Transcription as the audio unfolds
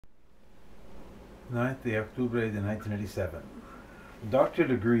9th de Octubre de 1987. Dr.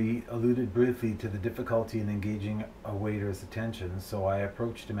 Legree alluded briefly to the difficulty in engaging a waiter's attention, so I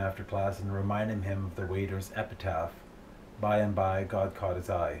approached him after class and reminded him of the waiter's epitaph, "By and by, God caught his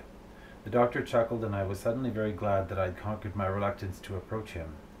eye." The doctor chuckled, and I was suddenly very glad that I'd conquered my reluctance to approach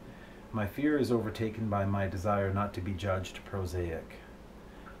him. My fear is overtaken by my desire not to be judged prosaic.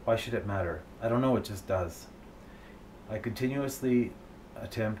 Why should it matter? I don't know, it just does. I continuously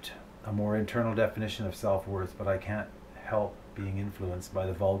attempt a more internal definition of self-worth, but I can't help being influenced by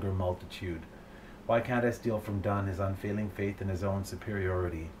the vulgar multitude. Why can't I steal from Dunn his unfailing faith in his own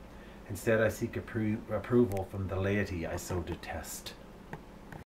superiority? Instead, I seek approval from the laity I so detest.